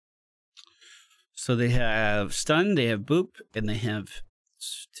So they have stun, they have boop, and they have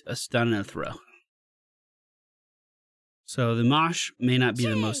a stun and a throw. So the mosh may not be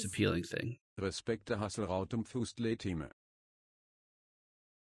the most appealing thing. Respekte Hasselrautum Fustletime.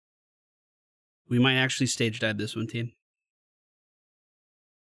 We might actually stage dive this one, team.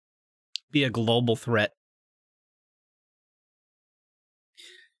 Be a global threat.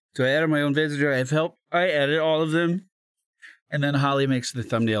 So I added my own visitor. I edit all of them. And then Holly makes the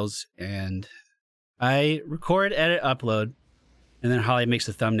thumbnails. And I record, edit, upload. And then Holly makes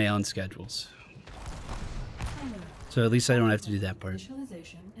the thumbnail and schedules. So at least I don't have to do that part.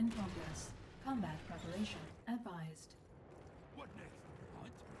 Initialization in progress. Combat preparation advised. What next?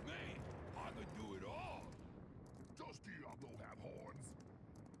 Hunt? Man, I could do it all. Does Diablo have horns?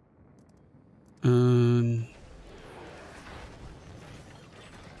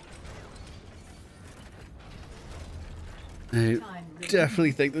 I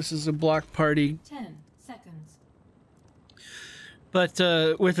definitely think this is a block party. 10 seconds. But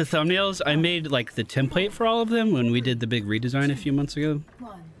with the thumbnails, I made like the template for all of them when we did the big redesign a few months ago.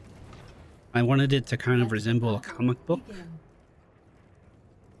 I wanted it to kind of resemble a comic book.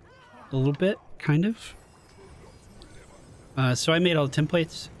 A little bit, kind of. So I made all the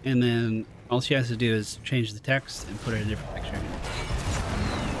templates, and then all she has to do is change the text and put it in a different picture.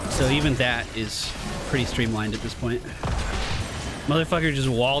 So even that is pretty streamlined at this point. Motherfucker just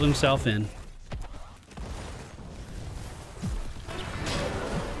walled himself in.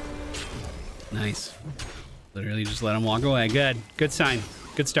 Nice. Literally just let him walk away. Good. Good sign.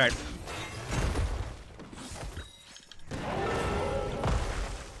 Good start.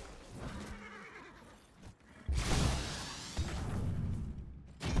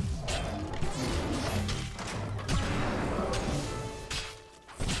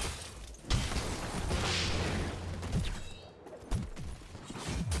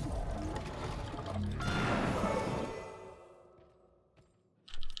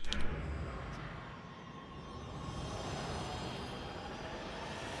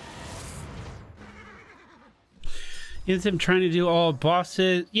 Is him trying to do all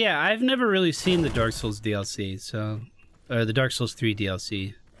bosses? Yeah, I've never really seen the Dark Souls DLC, so... Or the Dark Souls 3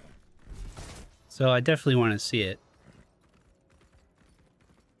 DLC. So I definitely want to see it.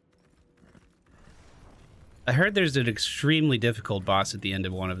 I heard there's an extremely difficult boss at the end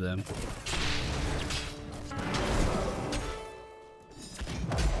of one of them.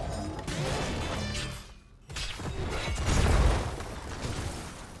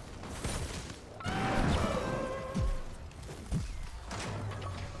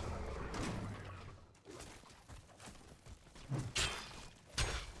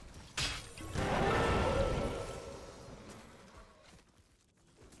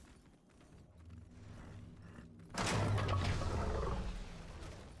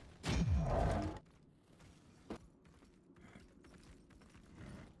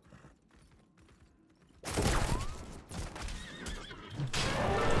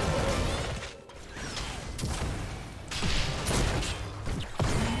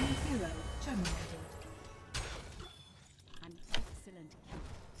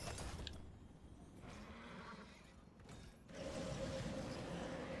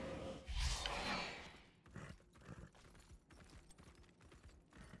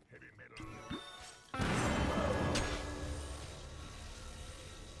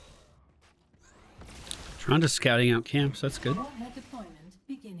 Trying to scouting out camps, that's good. Warhead deployment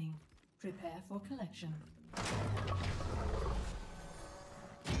beginning. Prepare for collection.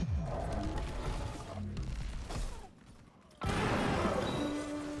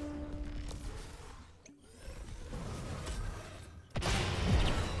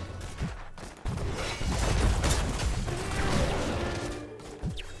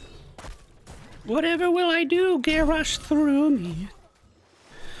 Whatever will I do? Get rushed through me.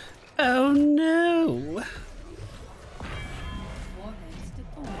 Oh no!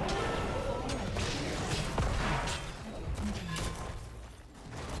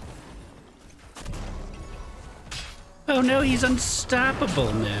 Oh no, he's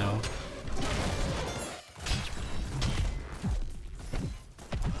unstoppable now.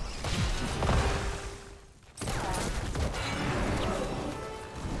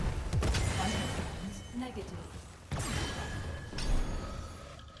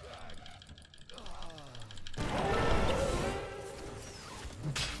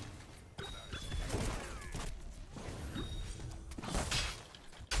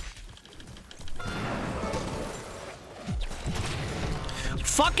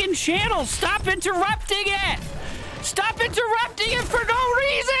 Fucking channel, stop interrupting it! Stop interrupting it for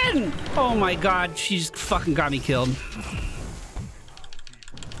no reason! Oh my god, she's fucking got me killed.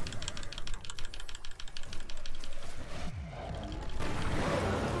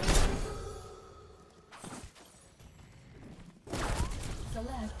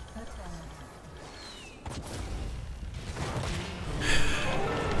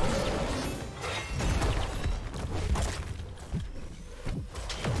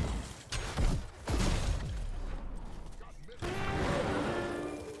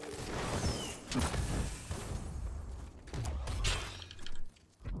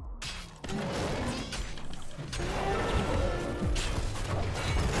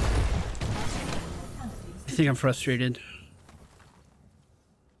 think I'm frustrated.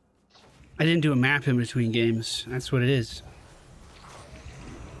 I didn't do a map in between games. That's what it is.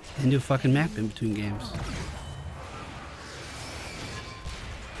 I didn't do a fucking map in between games.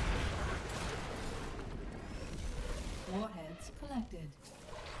 Warheads collected.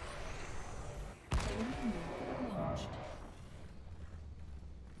 Alien nuke launched.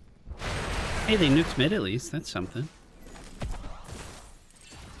 Hey, they nuked mid at least. That's something.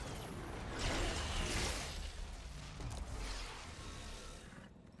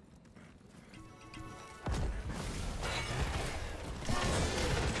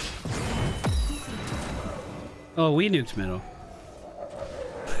 Oh, we nuked middle.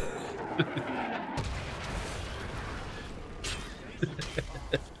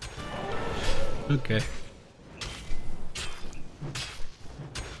 Okay.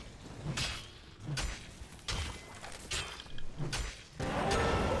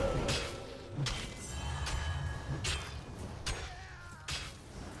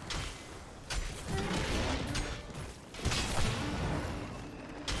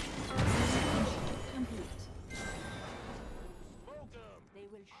 They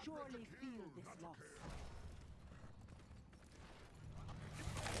will surely feel this loss.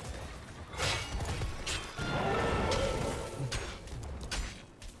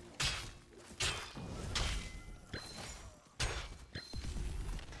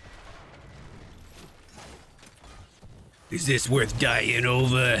 Is this worth dying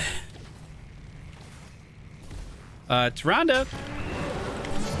over? It's Rhonda.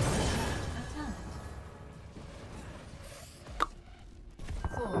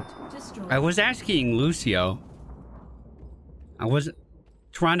 Fort destroyed. I was asking Lucio. I wasn't...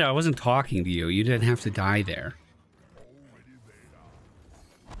 Toronto, I wasn't talking to you. You didn't have to die there.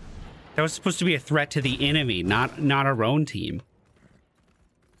 That was supposed to be a threat to the enemy, not our own team.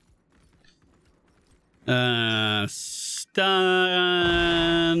 Stun...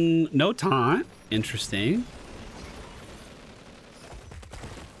 No taunt. Interesting.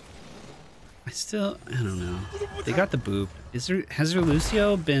 I don't know. They got the boop. Has their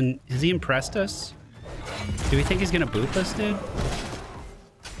Lucio been... Has he impressed us? Do we think he's gonna boop us, dude?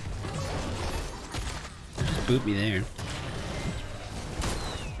 Just boop me there.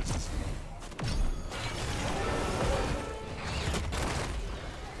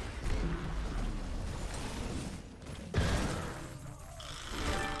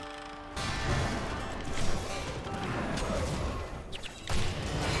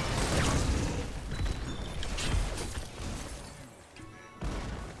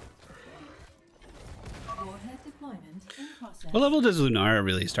 Warhead deployment in process. What level does Lunara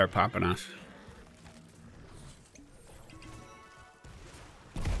really start popping off?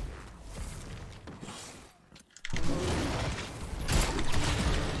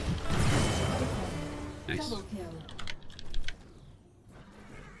 Nice. Double kill.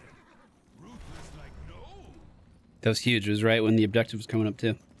 Ruthless like no. That was huge. It was right when the objective was coming up,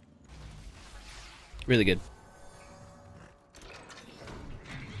 too. Really good.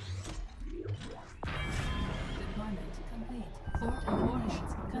 Deployment complete. Fort and the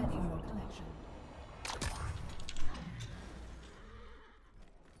warheads ready for collection.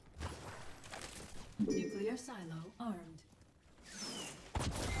 Nuclear silo armed.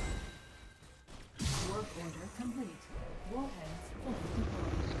 Work order complete. Warheads fully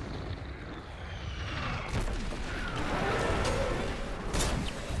deployed.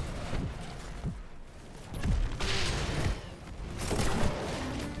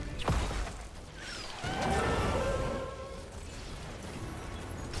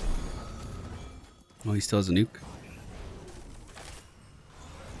 Oh, he still has a nuke.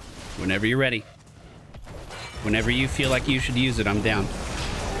 Whenever you're ready. Whenever you feel like you should use it, I'm down.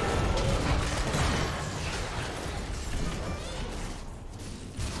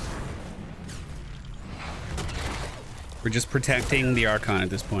 We're just protecting the Archon at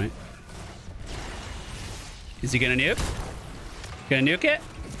this point. Is he gonna nuke? Gonna nuke it?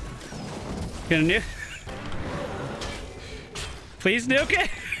 Gonna nuke? Please nuke it?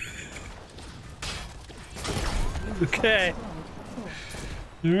 Okay.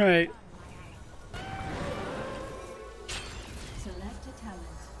 All right. Select a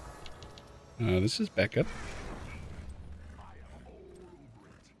talent. This is backup.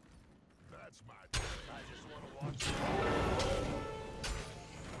 That's my. I just want to watch.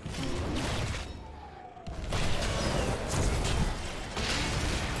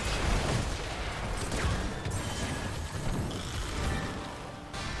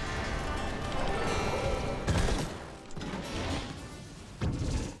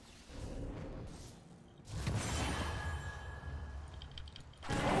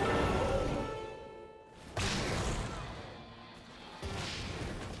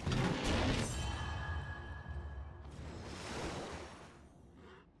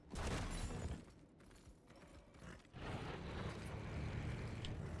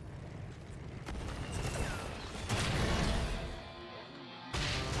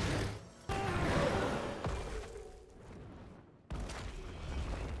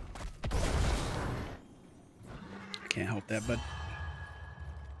 can't help that, but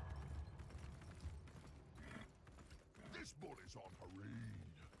This bullet's on parade.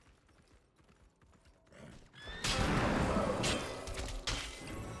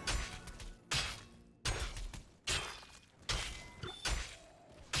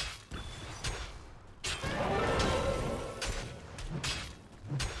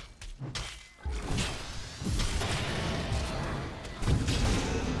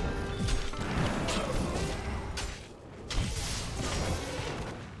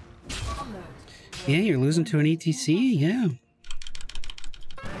 yeah, you're losing to an ETC. Yeah.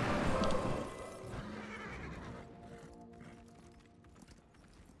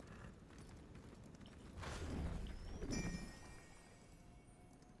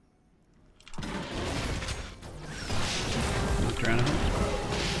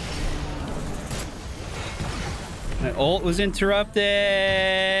 My ult was interrupted.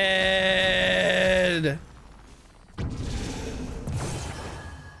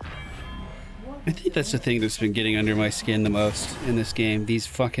 I think that's the thing that's been getting under my skin the most in this game. These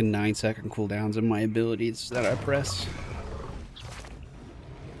fucking 9-second cooldowns of my abilities that I press.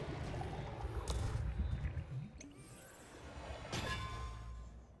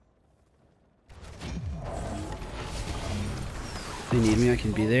 If they need me, I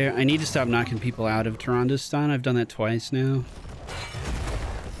can be there. I need to stop knocking people out of Tyrannus stun. I've done that twice now.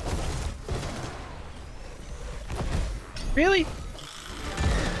 Really?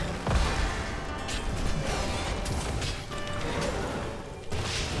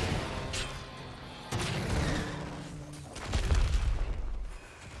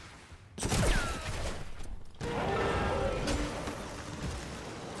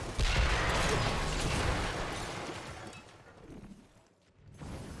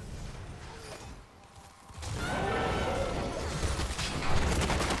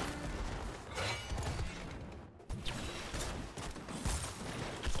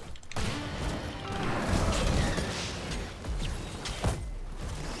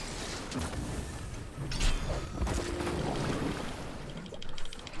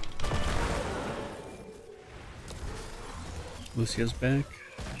 Lucio's back.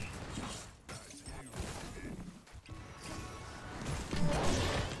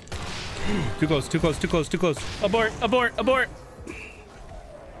 Too close, too close, too close, too close. Abort, abort, abort!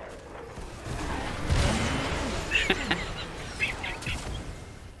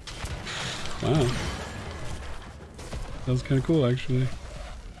 Wow. That was kind of cool, actually.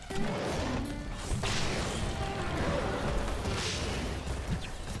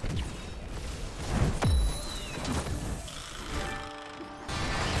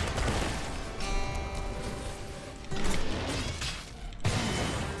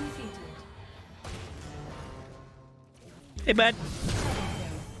 Hey, bud.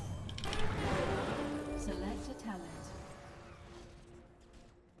 Select a talent.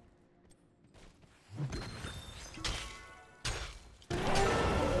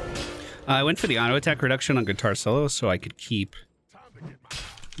 I went for the auto attack reduction on guitar solo so I could keep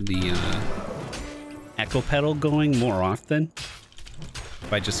the echo pedal going more often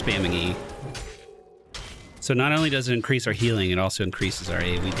by just spamming E. So not only does it increase our healing, it also increases our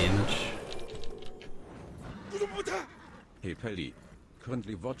AoE damage. Hey Pelly,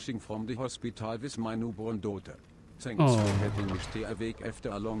 currently watching from the hospital with my newborn daughter. Thanks Oh. for helping me stay awake after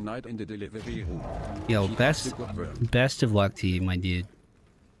a long night in the delivery room. Yo, Keep up best the good work. best of luck to you, my dude.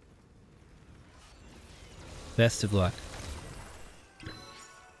 Best of luck.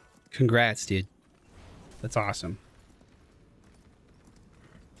 Congrats, dude. That's awesome.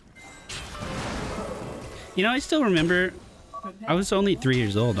 You know, I still remember, I was only 3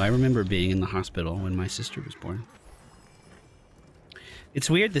 years old. I remember being in the hospital when my sister was born. It's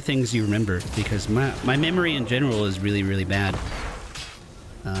weird the things you remember, because my memory in general is really, really bad.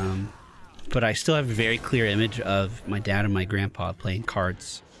 But I still have a very clear image of my dad and my grandpa playing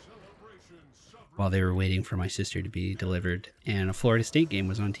cards while they were waiting for my sister to be delivered, and a Florida State game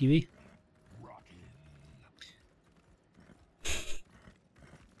was on TV.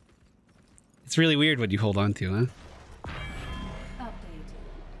 It's really weird what you hold on to, huh?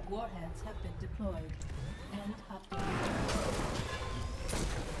 Update. Warheads have been deployed. End update.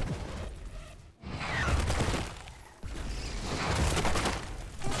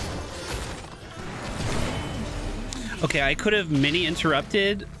 Okay, I could have mini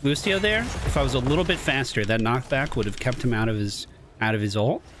interrupted Lucio there. If I was a little bit faster, that knockback would have kept him out of his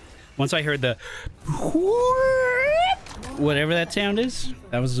ult. Once I heard the whatever that sound is,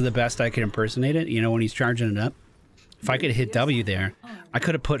 that was the best I could impersonate it. You know, when he's charging it up. If I could have hit W there, I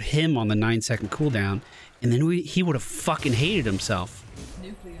could have put him on the 9-second cooldown, and then he would have fucking hated himself.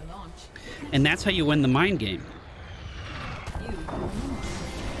 Nuclear launch. And that's how you win the mind game.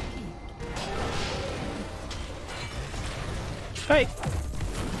 Hey.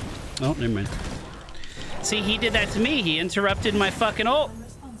 Oh, never mind. See, he did that to me. He interrupted my fucking ult.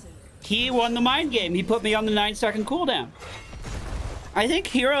 He won the mind game. He put me on the 9-second cooldown. I think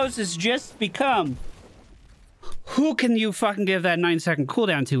Heroes has just become... Who can you fucking give that 9-second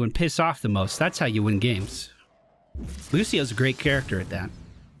cooldown to and piss off the most? That's how you win games. Lucio's a great character at that.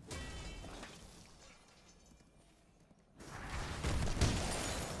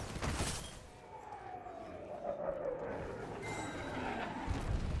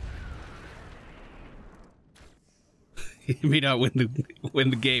 It may not win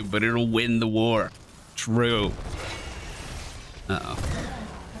the game, but it'll win the war. True. Uh-oh.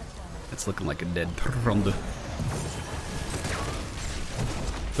 It's looking like a dead ronde. Do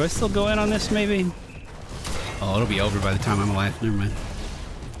I still go in on this, maybe? Oh, it'll be over by the time I'm alive. Never mind.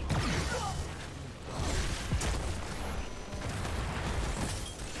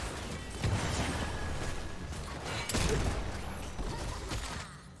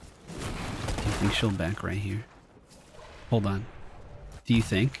 Do you think she'll back right here? Hold on. Do you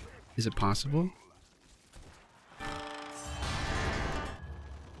think? Is it possible?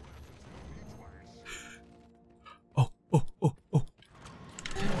 Oh.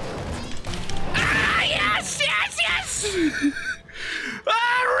 Ah, yes!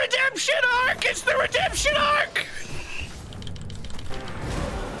 Ah, redemption arc! It's the redemption arc!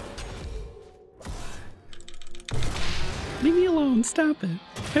 Leave me alone. Stop it.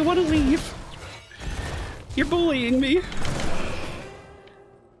 I want to leave. You're bullying me.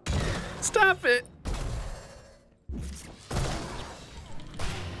 Stop it.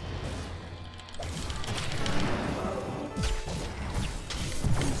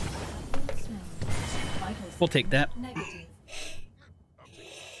 We'll take that.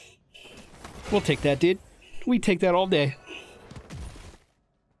 We'll take that, dude. We take that all day.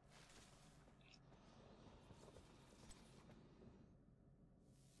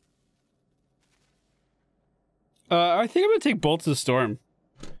 I think I'm gonna take Bolts of the Storm.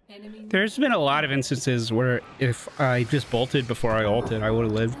 There's been a lot of instances where if I just bolted before I ulted, I would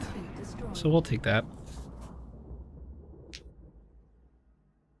have lived. So we'll take that.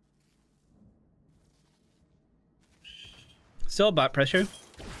 Still bot pressure.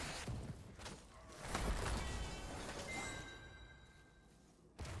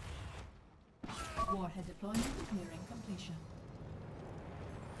 Warhead deployment nearing completion.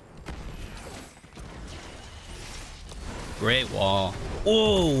 Great wall.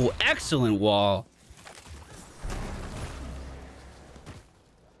 Oh, excellent wall.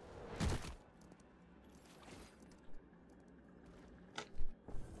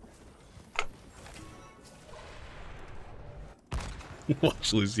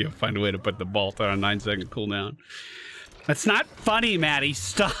 Watch Lucio find a way to put the bolt on a 9-second cooldown. That's not funny, Maddie.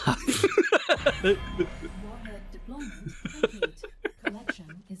 Stop. Warhead deployment complete.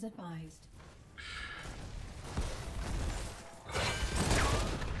 Collection is advised.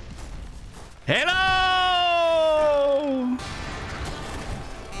 Hello!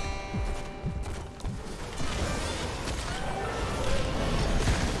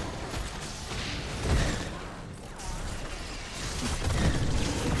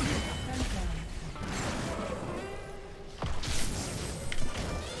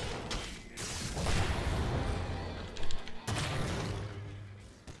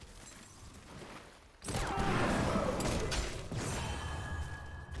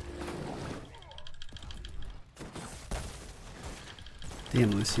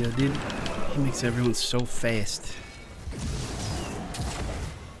 Damn, Lucio, dude. He makes everyone so fast.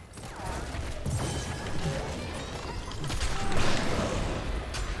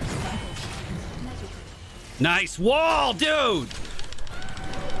 Nice wall, dude!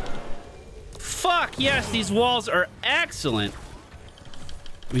 Fuck yes, these walls are excellent.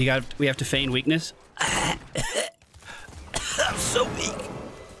 We have to feign weakness. I'm so weak.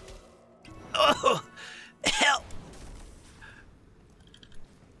 Oh, help!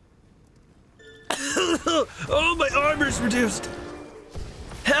 Oh, my armor's reduced.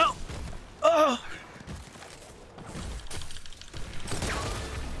 Help! Oh.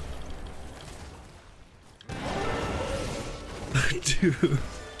 Dude.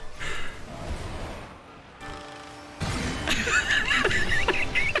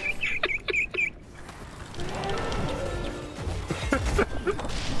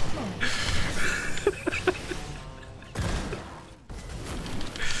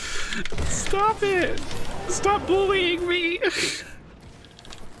 Stop it! Stop bullying me!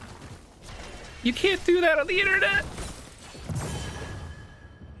 You can't do that on the internet!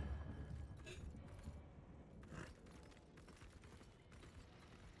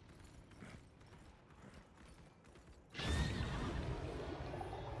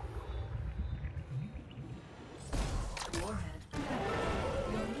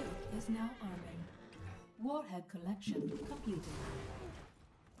 now arming. Warhead collection completed.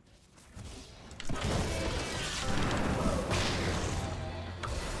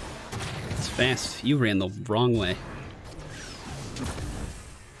 It's fast. You ran the wrong way.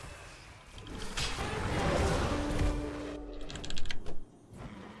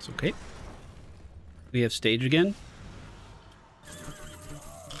 It's okay. We have stage again.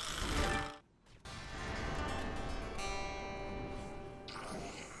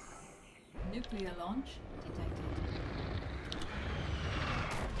 Nuclear launch detected.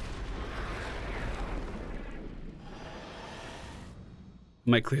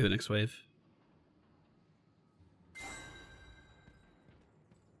 Might clear the next wave.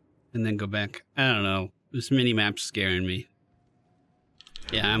 And then go back. I don't know. This mini-map's scaring me.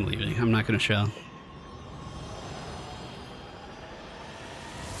 Yeah, I'm leaving. I'm not gonna show.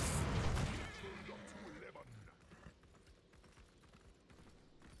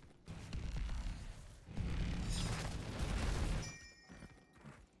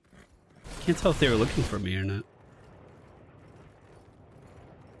 Can't tell if they were looking for me or not.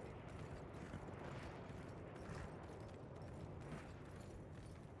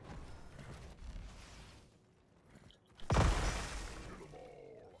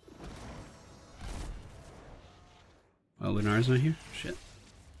 Oh, Lunar's not here? Shit.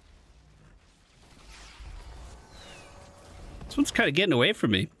 This one's kind of getting away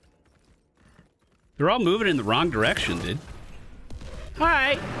from me. They're all moving in the wrong direction, dude.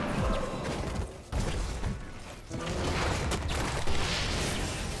 Hi!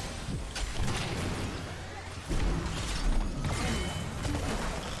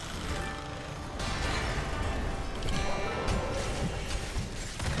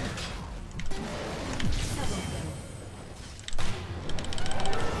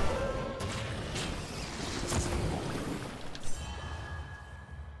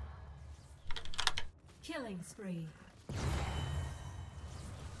 Killing spree.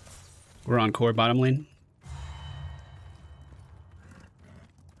 We're on core bottom lane.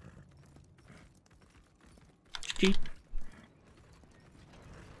 Gee.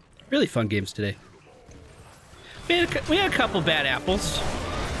 Really fun games today. We had a couple bad apples,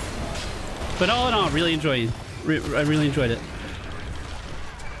 but all in all, I really enjoyed it.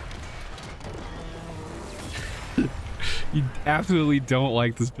 You absolutely don't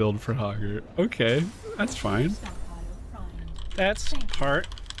like this build for Hogger. Okay, that's fine. Stockpile primed. That's part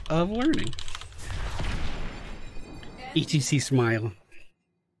of learning. ETC smile.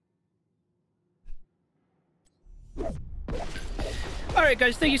 All right,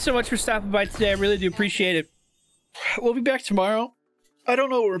 guys, thank you so much for stopping by today. I really do appreciate it. We'll be back tomorrow. I don't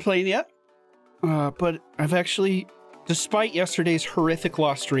know what we're playing yet, but I've actually, despite yesterday's horrific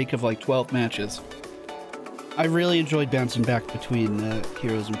loss streak of like 12 matches, I really enjoyed bouncing back between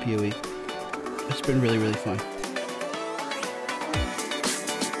Heroes and PoE. It's been really, really fun.